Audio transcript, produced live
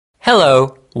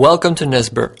Hello, welcome to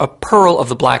Nesebar, a pearl of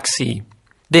the Black Sea.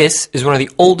 This is one of the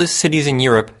oldest cities in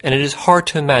Europe, and it is hard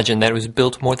to imagine that it was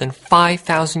built more than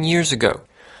 5,000 years ago.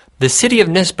 The city of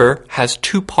Nesebar has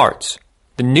two parts,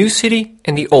 the new city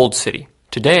and the old city.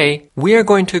 Today, we are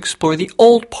going to explore the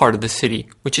old part of the city,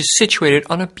 which is situated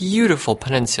on a beautiful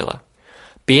peninsula.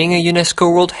 Being a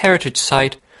UNESCO World Heritage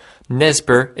Site,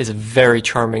 Nesebar is a very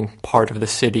charming part of the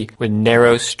city, with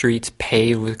narrow streets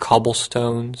paved with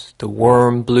cobblestones, the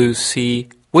warm blue sea,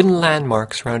 wooden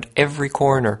landmarks around every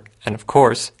corner, and of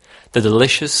course, the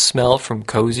delicious smell from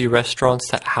cozy restaurants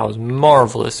that house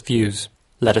marvelous views.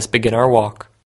 Let us begin our walk.